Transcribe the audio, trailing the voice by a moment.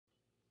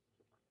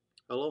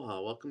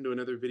Aloha, welcome to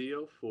another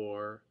video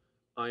for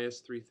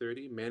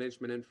IS-330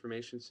 Management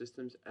Information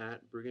Systems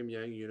at Brigham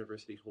Young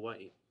University,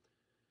 Hawaii.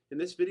 In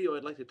this video,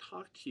 I'd like to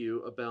talk to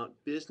you about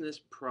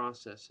business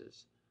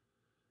processes.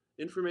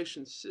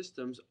 Information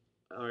systems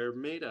are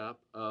made up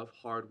of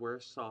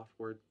hardware,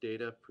 software,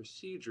 data,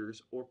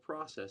 procedures, or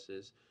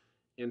processes,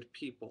 and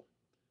people.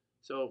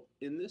 So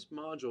in this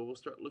module, we'll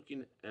start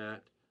looking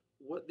at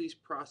what these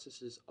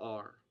processes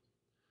are.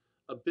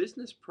 A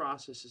business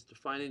process is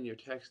defined in your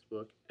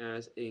textbook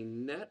as a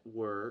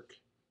network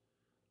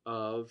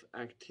of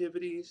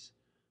activities,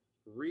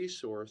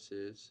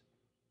 resources,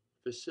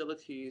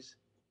 facilities,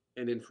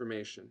 and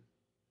information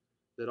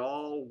that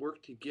all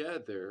work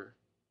together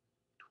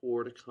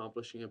toward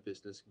accomplishing a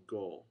business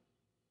goal.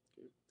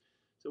 Okay?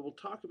 So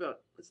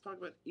let's talk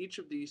about each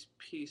of these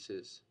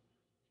pieces.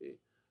 Okay?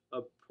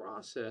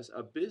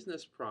 A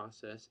business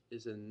process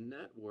is a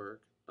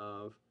network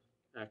of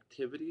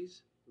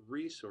activities,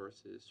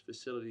 resources,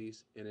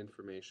 facilities, and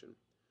information.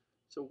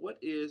 So what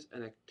is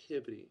an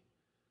activity?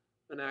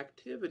 An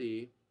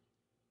activity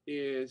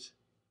is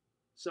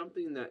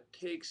something that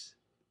takes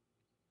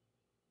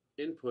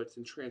inputs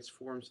and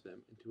transforms them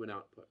into an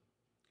output.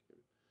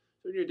 Okay?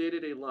 So in your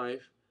day-to-day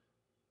life,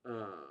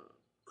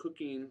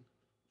 cooking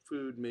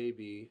food may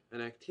be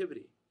an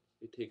activity.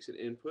 It takes an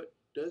input,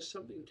 does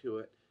something to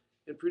it,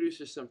 and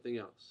produces something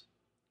else.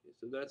 Okay?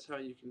 So that's how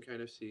you can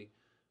kind of see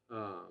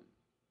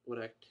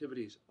what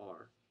activities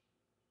are.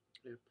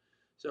 Okay?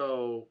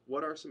 So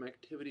what are some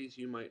activities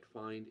you might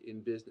find in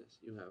business?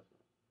 You have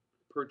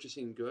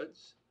purchasing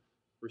goods,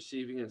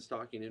 receiving and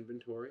stocking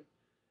inventory,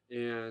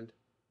 and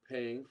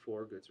paying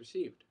for goods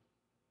received.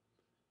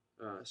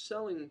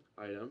 Selling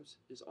items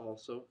is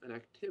also an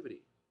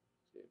activity.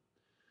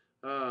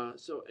 Okay?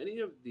 So any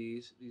of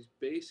these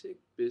basic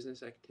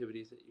business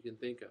activities that you can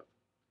think of.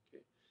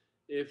 Okay?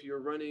 If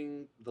you're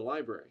running the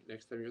library,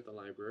 next time you're at the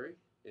library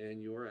and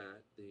you're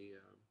at the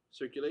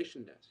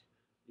circulation desk,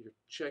 you're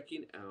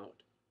checking out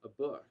a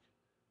book.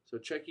 So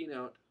checking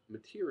out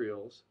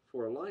materials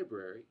for a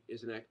library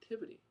is an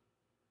activity.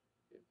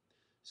 Okay?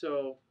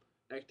 So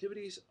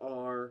activities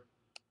are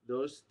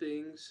those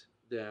things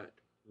that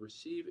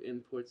receive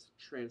inputs,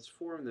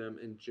 transform them,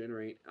 and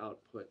generate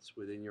outputs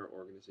within your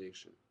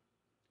organization.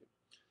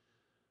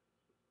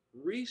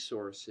 Okay?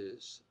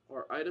 Resources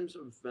are items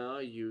of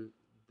value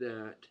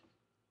that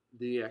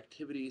the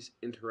activities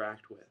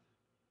interact with.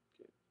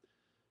 Okay?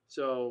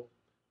 So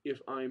if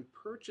I'm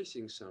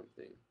purchasing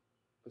something,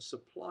 a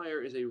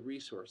supplier is a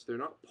resource. They're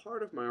not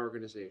part of my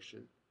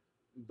organization,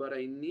 but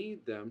I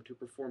need them to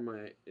perform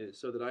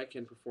so that I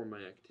can perform my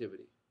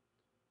activity.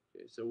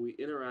 Okay, so we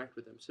interact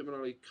with them.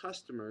 Similarly,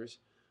 customers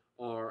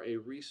are a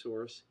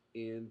resource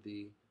in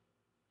the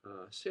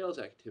sales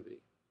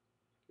activity.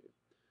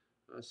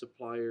 Okay.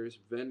 Suppliers,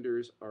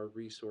 vendors are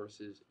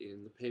resources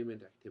in the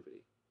payment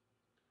activity.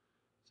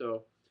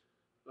 So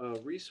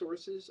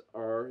resources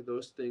are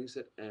those things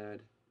that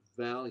add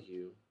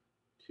value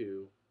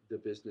to the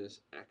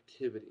business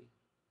activity,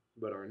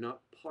 but are not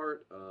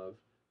part of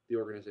the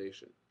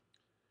organization.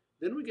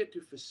 Then we get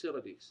to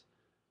facilities.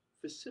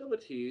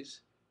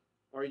 Facilities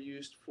are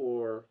used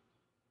for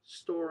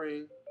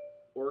storing,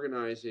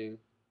 organizing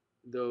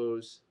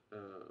those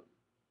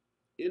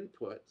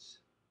inputs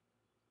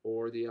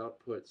or the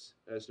outputs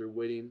as they're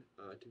waiting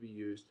to be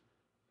used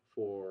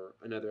for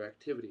another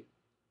activity.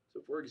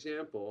 So for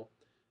example,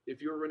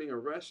 if you're running a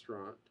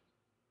restaurant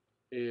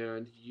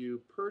and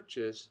you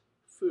purchase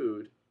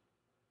food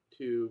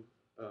to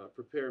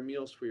prepare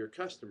meals for your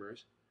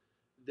customers,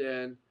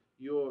 then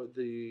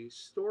the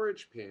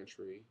storage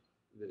pantry,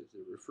 the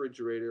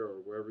refrigerator or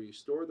wherever you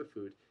store the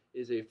food,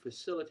 is a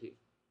facility.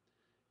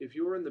 If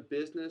you're in the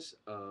business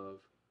of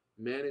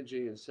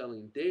managing and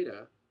selling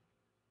data,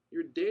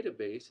 your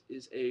database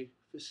is a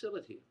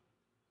facility.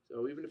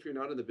 So even if you're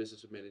not in the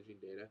business of managing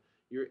data,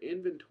 your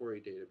inventory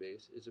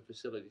database is a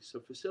facility. So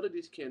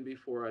facilities can be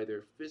for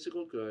either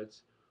physical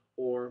goods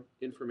or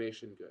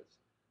information goods.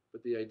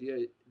 But the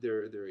idea,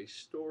 they're a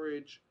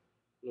storage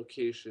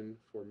location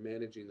for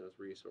managing those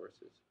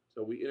resources.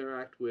 So we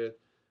interact with,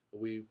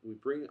 we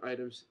bring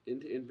items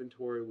into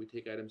inventory, we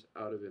take items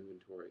out of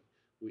inventory.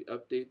 We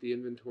update the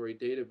inventory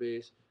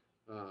database.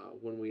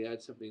 When we add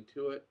something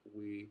to it,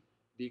 we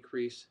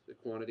decrease the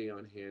quantity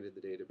on hand in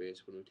the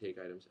database when we take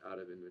items out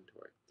of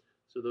inventory.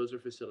 So those are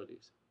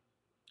facilities.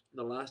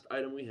 The last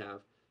item we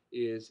have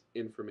is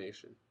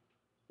information.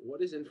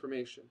 What is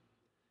information?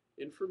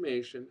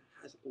 Information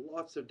has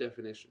lots of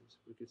definitions.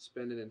 We could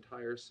spend an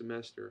entire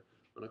semester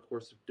on a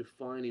course of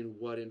defining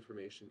what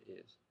information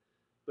is.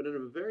 But in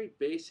a very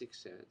basic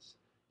sense,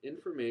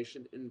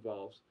 information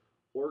involves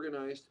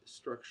organized,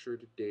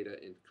 structured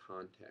data in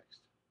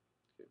context.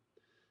 Okay.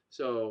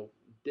 So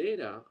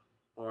data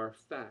are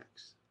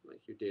facts,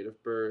 like your date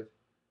of birth,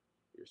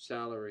 your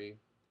salary,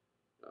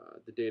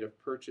 the date of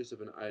purchase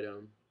of an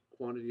item,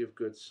 quantity of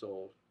goods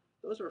sold.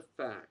 Those are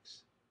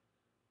facts.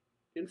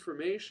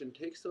 Information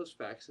takes those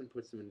facts and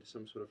puts them into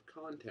some sort of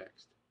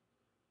context.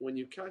 When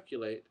you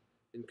calculate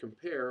and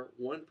compare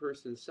one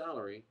person's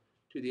salary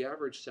to the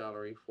average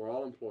salary for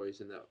all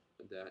employees in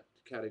that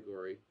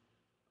category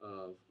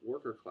of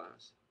worker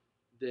class,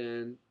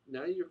 then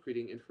now you're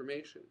creating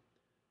information.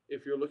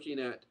 If you're looking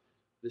at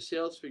the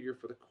sales figure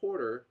for the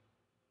quarter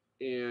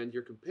and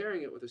you're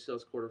comparing it with the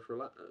sales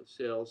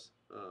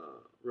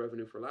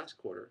revenue for last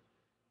quarter,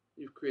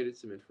 you've created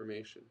some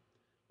information.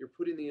 You're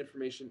putting the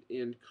information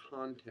in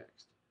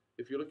context.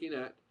 If you're looking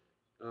at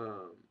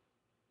um,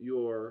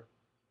 your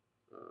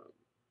uh,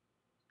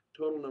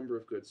 total number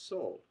of goods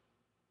sold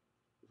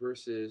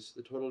versus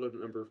the total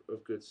number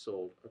of goods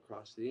sold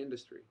across the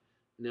industry,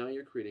 now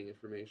you're creating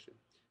information.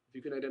 If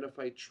you can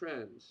identify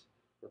trends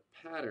or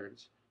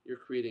patterns, you're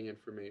creating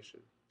information.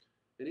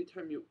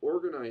 Anytime you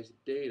organize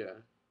data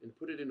and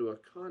put it into a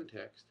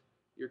context,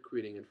 you're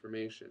creating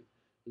information.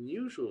 And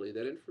usually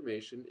that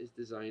information is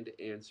designed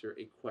to answer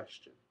a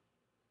question.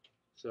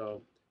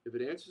 So if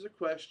it answers a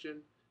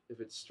question, if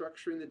it's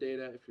structuring the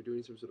data, if you're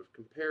doing some sort of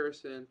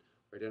comparison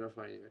or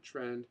identifying a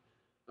trend,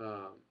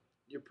 um,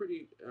 you're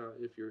pretty,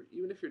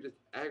 even if you're just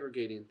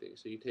aggregating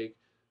things, so you take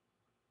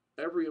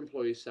every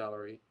employee's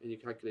salary and you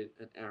calculate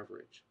an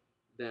average,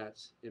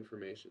 that's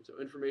information. So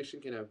information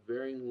can have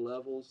varying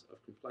levels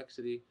of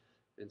complexity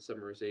and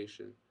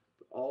summarization,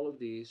 but all of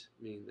these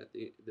mean that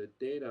the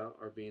data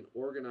are being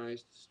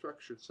organized,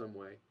 structured some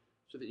way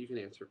so that you can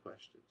answer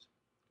questions.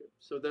 Okay?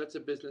 So that's a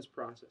business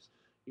process.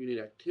 You need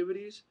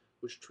activities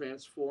which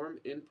transform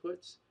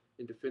inputs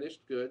into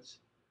finished goods.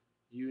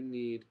 You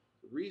need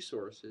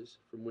resources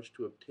from which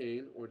to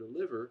obtain or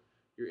deliver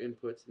your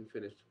inputs and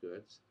finished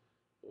goods,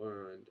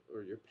 or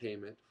your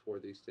payment for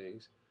these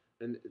things.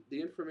 And the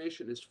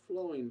information is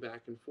flowing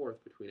back and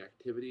forth between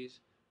activities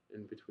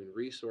and between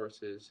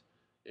resources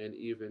and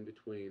even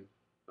between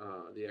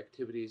the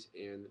activities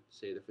and,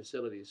 say, the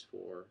facilities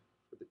for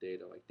the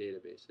data, like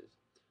databases.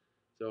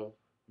 So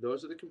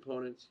those are the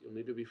components. You'll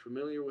need to be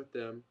familiar with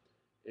them.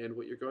 And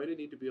what you're going to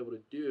need to be able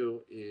to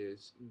do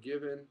is,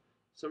 given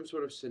some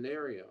sort of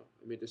scenario,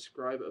 I may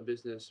describe a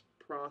business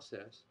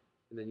process,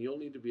 and then you'll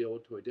need to be able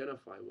to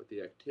identify what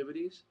the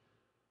activities,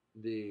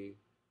 the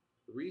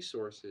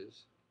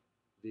resources,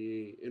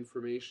 the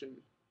information,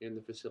 and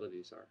the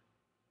facilities are.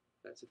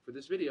 That's it for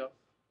this video.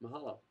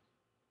 Mahalo.